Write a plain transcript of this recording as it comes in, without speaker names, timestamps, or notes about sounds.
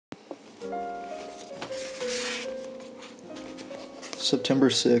September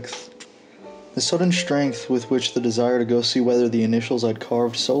 6th. The sudden strength with which the desire to go see whether the initials I'd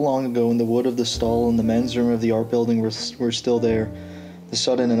carved so long ago in the wood of the stall in the men's room of the art building were still there, the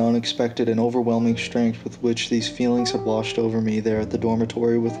sudden and unexpected and overwhelming strength with which these feelings had washed over me there at the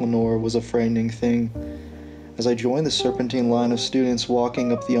dormitory with Lenore was a frightening thing. As I joined the serpentine line of students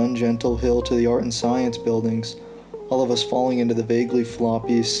walking up the ungentle hill to the art and science buildings, all of us falling into the vaguely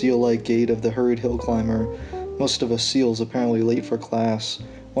floppy, seal-like gait of the hurried hill climber, most of us seals apparently late for class,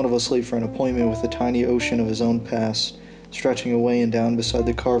 one of us late for an appointment with the tiny ocean of his own past, stretching away and down beside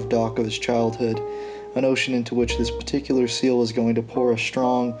the carved dock of his childhood, an ocean into which this particular seal was going to pour a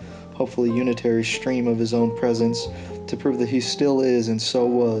strong, hopefully unitary stream of his own presence, to prove that he still is and so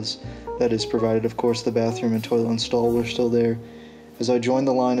was, that is, provided of course the bathroom and toilet and stall were still there. As I joined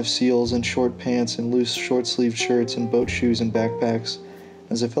the line of seals in short pants and loose short-sleeved shirts and boat shoes and backpacks,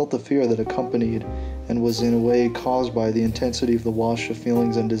 as I felt the fear that accompanied and was in a way caused by the intensity of the wash of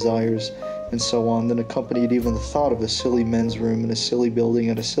feelings and desires, and so on, that accompanied even the thought of a silly men's room in a silly building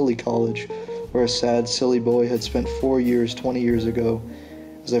at a silly college, where a sad, silly boy had spent 4 years 20 years ago.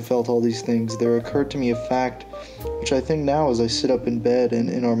 As I felt all these things, there occurred to me a fact which I think now as I sit up in bed and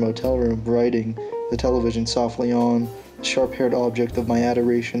in our motel room, writing, the television softly on, the sharp-haired object of my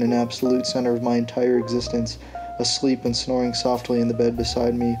adoration and absolute center of my entire existence, asleep and snoring softly in the bed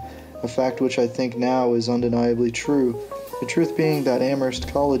beside me, a fact which I think now is undeniably true, the truth being that Amherst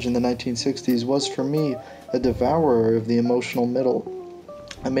College in the 1960s was for me a devourer of the emotional middle,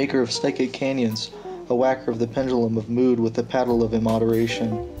 a maker of psychic canyons, a whacker of the pendulum of mood with the paddle of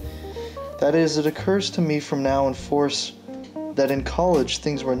immoderation. That is, it occurs to me from now in force that in college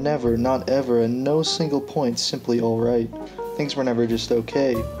things were never, not ever, at no single point simply all right. Things were never just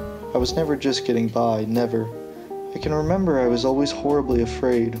okay. I was never just getting by, never. I can remember I was always horribly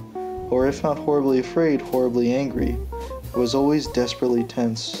afraid, or if not horribly afraid, horribly angry. I was always desperately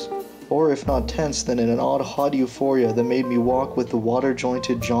tense, or if not tense, then in an odd hot euphoria that made me walk with the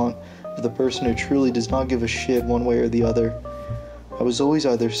water-jointed jaunt of the person who truly does not give a shit one way or the other. I was always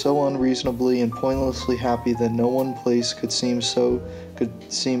either so unreasonably and pointlessly happy that no one place could seem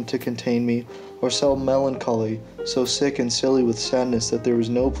to contain me, or so melancholy, so sick and silly with sadness that there was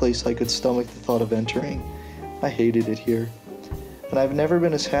no place I could stomach the thought of entering. I hated it here, and I've never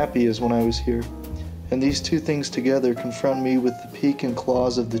been as happy as when I was here, and these two things together confront me with the peak and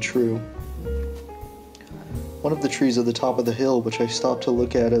claws of the true. One of the trees at the top of the hill, which I stopped to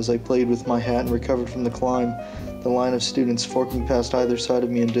look at as I played with my hat and recovered from the climb, the line of students forking past either side of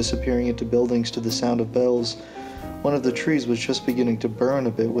me and disappearing into buildings to the sound of bells, one of the trees was just beginning to burn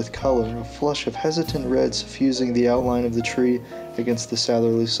a bit with color, a flush of hesitant red suffusing the outline of the tree against the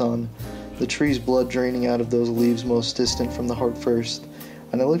southerly sun, the tree's blood draining out of those leaves most distant from the heart first,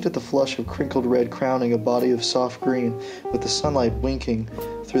 and I looked at the flush of crinkled red crowning a body of soft green, with the sunlight winking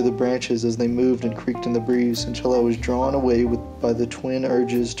through the branches as they moved and creaked in the breeze, until I was drawn away by the twin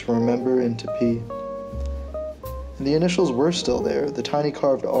urges to remember and to pee. And the initials were still there, the tiny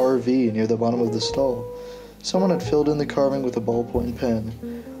carved RV near the bottom of the stall. Someone had filled in the carving with a ballpoint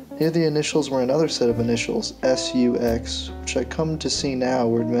pen. Near the initials were another set of initials, SUX, which I come to see now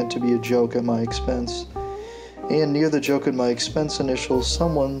were meant to be a joke at my expense. And near the joke at my expense initials,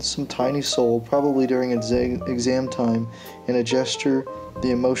 some tiny soul, probably during exam time, in a gesture,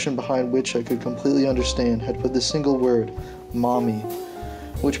 the emotion behind which I could completely understand, had put the single word, Mommy,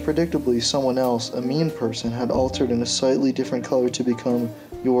 which predictably someone else, a mean person, had altered in a slightly different color to become,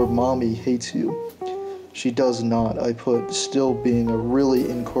 Your Mommy Hates You. She does not, I put, still being a really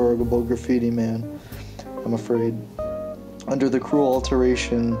incorrigible graffiti man, I'm afraid. Under the cruel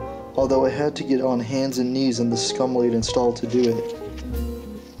alteration, although I had to get on hands and knees in the scum-laden stall to do it,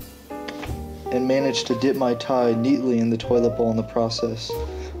 and managed to dip my tie neatly in the toilet bowl in the process.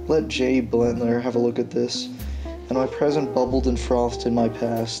 Let J. Blentler have a look at this, and my present bubbled and frothed in my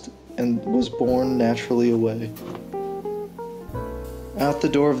past, and was borne naturally away. Out the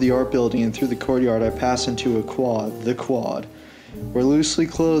door of the art building and through the courtyard I pass into the quad, where loosely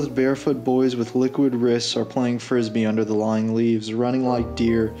clothed barefoot boys with liquid wrists are playing frisbee under the lying leaves, running like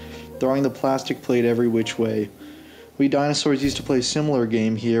deer, throwing the plastic plate every which way. We dinosaurs used to play a similar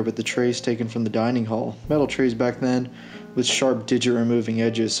game here, but the trays taken from the dining hall. Metal trays back then, with sharp digit-removing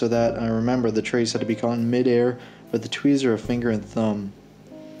edges, so that, I remember, the trays had to be caught in mid-air with the tweezer of finger and thumb.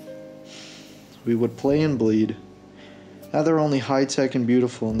 We would play and bleed. Now they're only high-tech and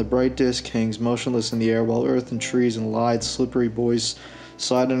beautiful, and the bright disc hangs motionless in the air while earth and trees and lithe, slippery boys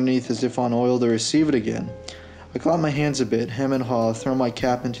slide underneath as if on oil to receive it again. I clap my hands a bit, hem and haw, throw my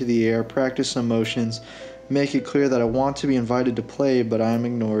cap into the air, practice some motions, make it clear that I want to be invited to play, but I am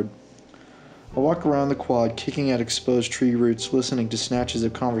ignored. I walk around the quad, kicking at exposed tree roots, listening to snatches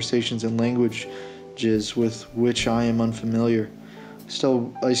of conversations in languages with which I am unfamiliar.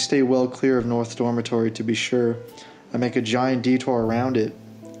 Still, I stay well clear of North Dormitory, to be sure. I make a giant detour around it.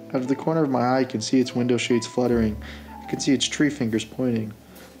 Out of the corner of my eye, I can see its window shades fluttering. I can see its tree fingers pointing.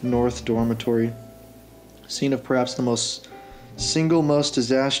 North Dormitory. Scene of perhaps the most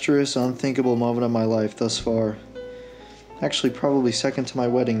disastrous, unthinkable moment of my life thus far. Actually, probably second to my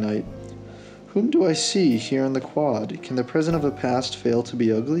wedding night. Whom do I see here in the quad? Can the present of a past fail to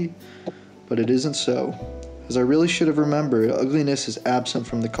be ugly? But it isn't so. As I really should have remembered, ugliness is absent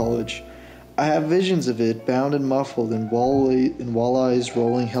from the college. I have visions of it, bound and muffled in walleyes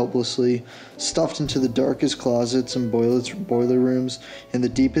rolling helplessly, stuffed into the darkest closets and boiler rooms in the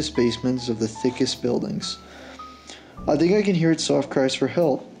deepest basements of the thickest buildings. I think I can hear its soft cries for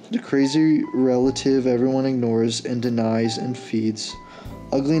help, the crazy relative everyone ignores and denies and feeds.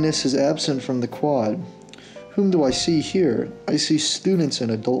 Ugliness is absent from the quad. Whom do I see here? I see students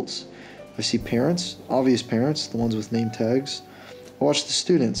and adults. I see parents, obvious parents, the ones with name tags. I watch the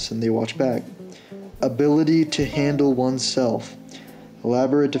students, and they watch back. Ability to handle oneself.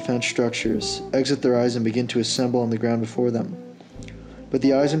 Elaborate defense structures. Exit their eyes and begin to assemble on the ground before them. But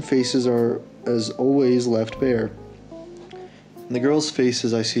the eyes and faces are, as always, left bare. In the girls'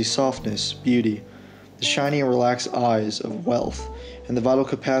 faces I see softness, beauty, the shiny and relaxed eyes of wealth, and the vital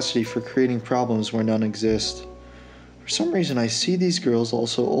capacity for creating problems where none exist. For some reason I see these girls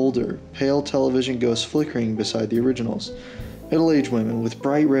also older, pale television ghosts flickering beside the originals. Middle-aged women with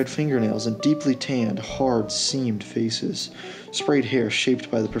bright red fingernails and deeply tanned, hard, seamed faces. Sprayed hair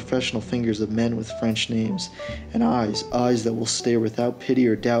shaped by the professional fingers of men with French names. And eyes that will stare without pity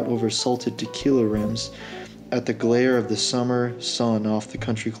or doubt over salted tequila rims at the glare of the summer sun off the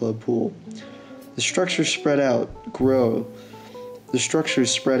country club pool. The structures spread out, grow,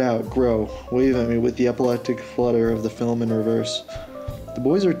 wave at me with the epileptic flutter of the film in reverse. The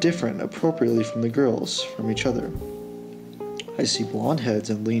boys are different, appropriately from the girls, from each other. I see blonde heads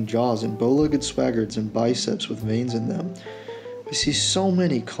and lean jaws and bow-legged swaggarts and biceps with veins in them. I see so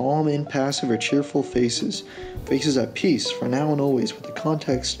many calm, impassive, or cheerful faces at peace, for now and always, with the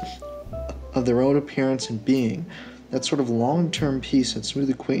context of their own appearance and being, that sort of long-term peace and smooth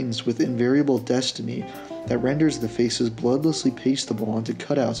acquaintance with invariable destiny that renders the faces bloodlessly pastable onto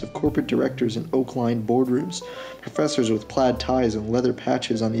cutouts of corporate directors in oak-lined boardrooms, professors with plaid ties and leather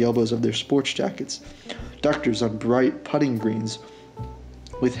patches on the elbows of their sports jackets, doctors on bright putting greens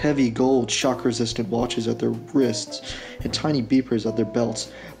with heavy gold shock-resistant watches at their wrists and tiny beepers at their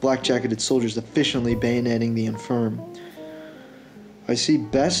belts, black-jacketed soldiers efficiently bayoneting the infirm. I see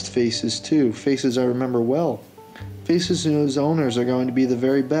best faces, too, faces I remember well, faces whose owners are going to be the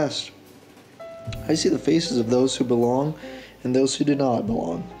very best. I see the faces of those who belong and those who do not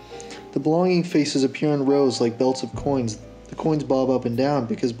belong. The belonging faces appear in rows like belts of coins. The coins bob up and down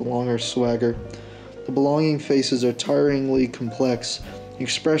because belongers swagger. The belonging faces are tiringly complex, the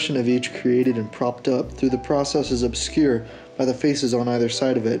expression of each created and propped up through the processes obscure by the faces on either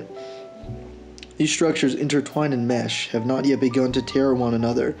side of it. These structures intertwine and mesh, have not yet begun to tear one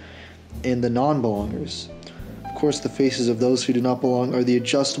another, and the non-belongers. Of course, the faces of those who do not belong are the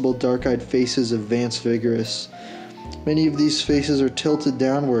adjustable, dark-eyed faces of Vance Vigorous. Many of these faces are tilted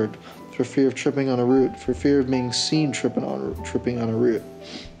downward for fear of tripping on a root, for fear of being seen tripping on a root.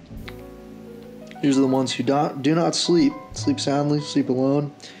 These are the ones who do not sleep soundly, sleep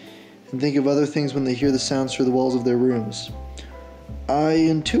alone, and think of other things when they hear the sounds through the walls of their rooms. I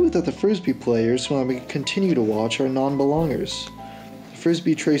intuit that the Frisbee players, who I continue to watch, are non-belongers. The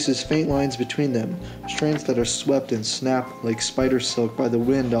Frisbee traces faint lines between them, strands that are swept and snap like spider silk by the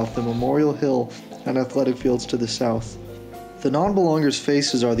wind off the Memorial Hill and athletic fields to the south. The non-belongers'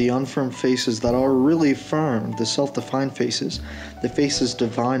 faces are the unfirm faces that are really firm, the self-defined faces, the faces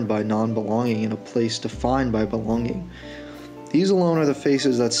defined by non-belonging in a place defined by belonging. These alone are the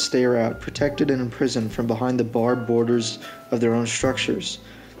faces that stare out, protected and imprisoned from behind the barbed borders of their own structures.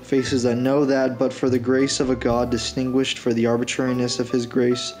 Faces that know that, but for the grace of a God distinguished for the arbitrariness of his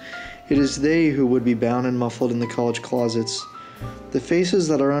grace, it is they who would be bound and muffled in the college closets. The faces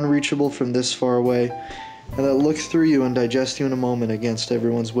that are unreachable from this far away, and that look through you and digest you in a moment against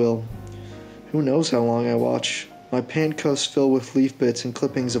everyone's will. Who knows how long I watch? My pant cuffs fill with leaf bits and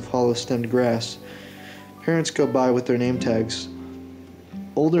clippings of hollow-stemmed grass. Parents go by with their name tags.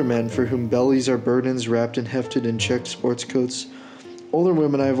 Older men for whom bellies are burdens wrapped and hefted in checked sports coats. Older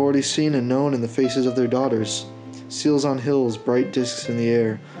women I have already seen and known in the faces of their daughters. Seals on hills, bright discs in the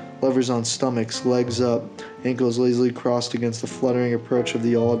air. Lovers on stomachs, legs up, ankles lazily crossed against the fluttering approach of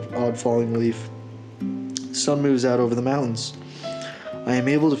the odd falling leaf. The sun moves out over the mountains. I am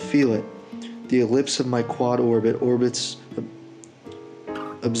able to feel it. The ellipse of my quad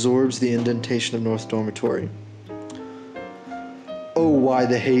absorbs the indentation of North Dormitory. Oh, why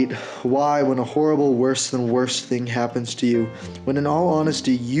the hate? Why, when a horrible, worse than worst thing happens to you, when in all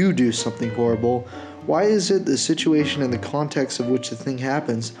honesty you do something horrible, why is it the situation and the context of which the thing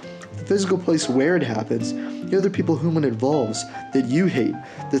happens, the physical place where it happens, the other people whom it involves, that you hate,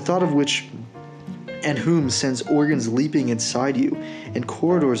 the thought of which and whom sends organs leaping inside you, and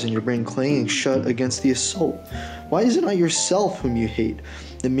corridors in your brain clanging shut against the assault? Why is it not yourself whom you hate,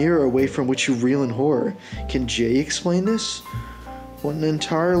 the mirror away from which you reel in horror? Can Jay explain this? What an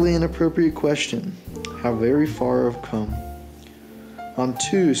entirely inappropriate question. How very far I've come. On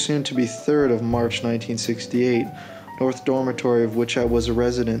 2, soon to be 3rd of March 1968, North Dormitory, of which I was a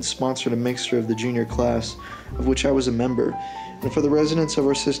resident, sponsored a mixer of the junior class, of which I was a member, and for the residents of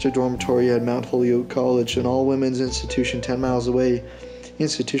our sister dormitory at Mount Holyoke College, an all-women's institution 10 miles away, the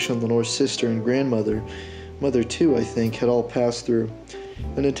institution Lenore's sister and grandmother, mother too, I think, had all passed through.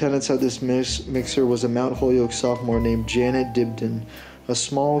 In attendance at this mixer was a Mount Holyoke sophomore named Janet Dibdin, a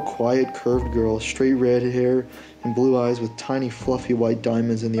small, quiet, curved girl, straight red hair and blue eyes with tiny, fluffy white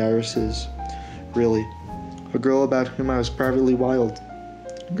diamonds in the irises. Really, a girl about whom I was privately wild.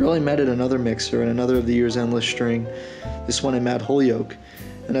 A girl I met at another mixer and another of the year's endless string, this one at Mount Holyoke,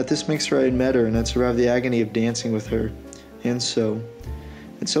 and at this mixer I had met her and had survived the agony of dancing with her. And so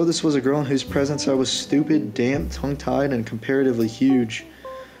this was a girl in whose presence I was stupid, damp, tongue-tied, and comparatively huge.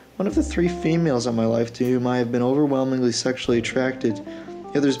 One of the 3 females in my life to whom I have been overwhelmingly sexually attracted,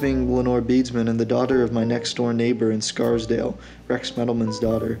 the others being Lenore Beadsman and the daughter of my next-door neighbor in Scarsdale, Rex Metalman's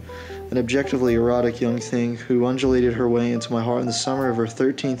daughter, an objectively erotic young thing who undulated her way into my heart in the summer of her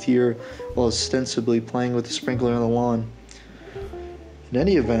 13th year while ostensibly playing with the sprinkler on the lawn. In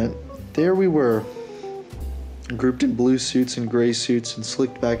any event, there we were, grouped in blue suits and gray suits and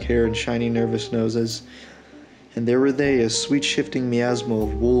slicked back hair and shiny nervous noses. And there were they, a sweet shifting miasma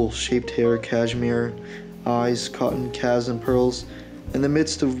of wool, shaped hair, cashmere, eyes, cotton, calves, and pearls, in the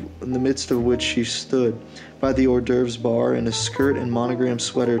midst of which she stood, by the hors d'oeuvres bar, in a skirt and monogram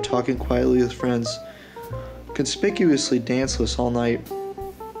sweater, talking quietly with friends, conspicuously danceless all night.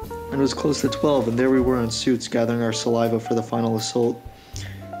 It was close to 12, and there we were in suits, gathering our saliva for the final assault.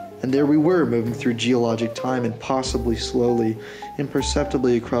 And there we were, moving through geologic time, impossibly slowly,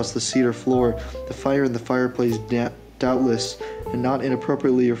 imperceptibly across the cedar floor, the fire in the fireplace doubtless, and not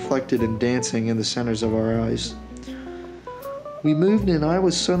inappropriately reflected and dancing in the centers of our eyes. We moved, and I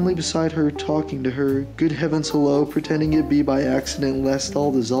was suddenly beside her, talking to her, good heavens hello, pretending it be by accident lest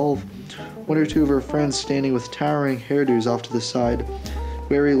all dissolve. 1 or 2 of her friends standing with towering hairdos off to the side,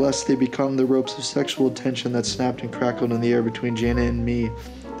 wary lest they become the ropes of sexual tension that snapped and crackled in the air between Janet and me.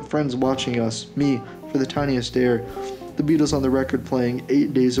 Friends watching us, me, for the tiniest dare, the Beatles on the record playing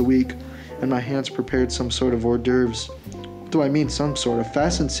 8 days a week, and my hands prepared some sort of hors d'oeuvres. What do I mean some sort? A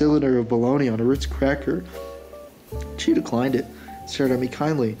fastened cylinder of bologna on a Ritz cracker. She declined it, stared at me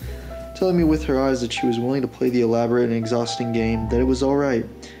kindly, telling me with her eyes that she was willing to play the elaborate and exhausting game, that it was all right,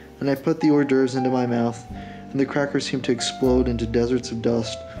 and I put the hors d'oeuvres into my mouth, and the crackers seemed to explode into deserts of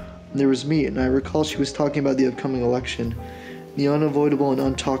dust. And there was meat, and I recall she was talking about the upcoming election. The unavoidable and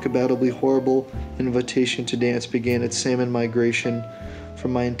untalkaboutably horrible invitation to dance began its salmon migration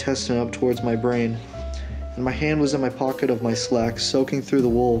from my intestine up towards my brain, and my hand was in my pocket of my slacks, soaking through the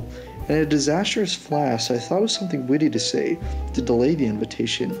wool, and in a disastrous flash I thought of something witty to say, to delay the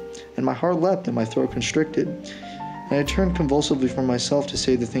invitation, and my heart leapt and my throat constricted, and I turned convulsively from myself to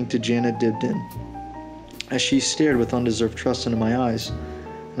say the thing to Janet Dibdin, as she stared with undeserved trust into my eyes,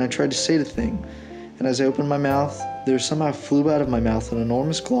 and I tried to say the thing, and as I opened my mouth, there somehow flew out of my mouth an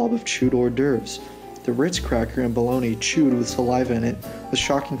enormous glob of chewed hors d'oeuvres, the Ritz cracker and bologna chewed with saliva in it with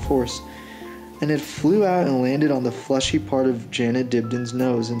shocking force, and it flew out and landed on the fleshy part of Janet Dibdin's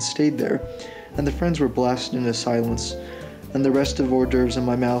nose and stayed there, and the friends were blasted into silence, and the rest of hors d'oeuvres in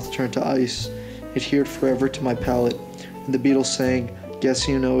my mouth turned to ice, adhered forever to my palate, and the Beatles sang, "Guess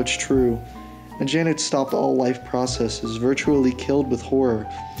You Know It's True," and Janet stopped all life processes, virtually killed with horror,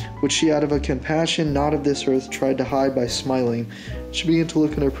 which she out of a compassion not of this earth tried to hide by smiling. She began to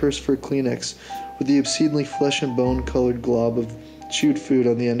look in her purse for a Kleenex, with the obscenely flesh and bone colored glob of chewed food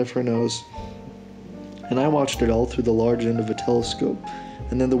on the end of her nose. And I watched it all through the large end of a telescope,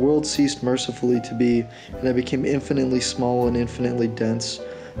 and then the world ceased mercifully to be, and I became infinitely small and infinitely dense,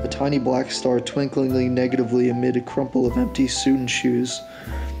 a tiny black star twinklingly negatively amid a crumple of empty suit and shoes.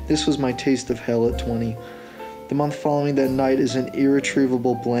 This was my taste of hell at 20. The month following that night is an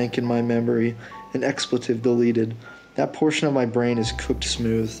irretrievable blank in my memory, an expletive deleted. That portion of my brain is cooked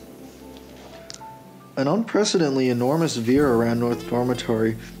smooth. An unprecedentedly enormous veer around North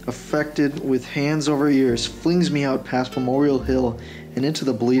Dormitory, affected with hands over ears, flings me out past Memorial Hill and into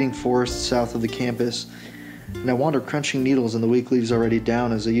the bleeding forest south of the campus. And I wander crunching needles in the weak leaves already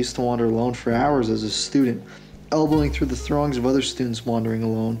down, as I used to wander alone for hours as a student, elbowing through the throngs of other students wandering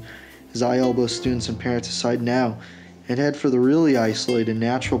alone, as I elbow students and parents aside now, and head for the really isolated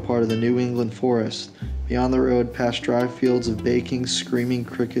natural part of the New England forest, beyond the road past dry fields of baking, screaming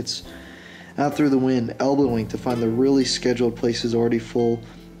crickets, out through the wind, elbowing to find the really scheduled places already full,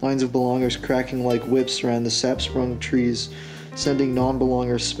 lines of belongers cracking like whips around the sap-sprung trees, sending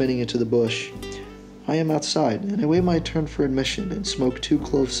non-belongers spinning into the bush. I am outside, and I wait my turn for admission and smoke 2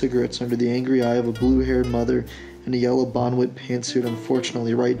 clove cigarettes under the angry eye of a blue-haired mother in a yellow bonnet pantsuit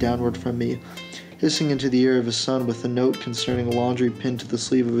unfortunately right downward from me, hissing into the ear of his son with a note concerning laundry pinned to the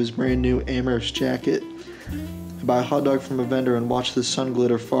sleeve of his brand new Amherst jacket. I buy a hot dog from a vendor and watch the sun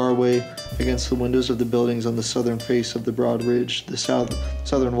glitter far away against the windows of the buildings on the southern face of the broad ridge, the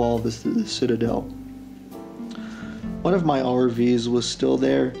southern wall of the citadel. One of my RVs was still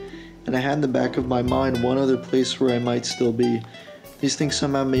there, and I had in the back of my mind one other place where I might still be. These things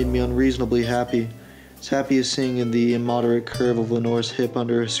somehow made me unreasonably happy, as happy as seeing in the immoderate curve of Lenore's hip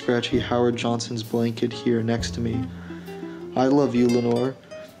under a scratchy Howard Johnson's blanket here next to me. I love you, Lenore.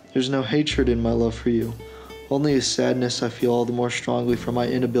 There's no hatred in my love for you, only a sadness I feel all the more strongly for my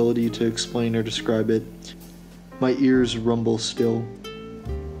inability to explain or describe it. My ears rumble still.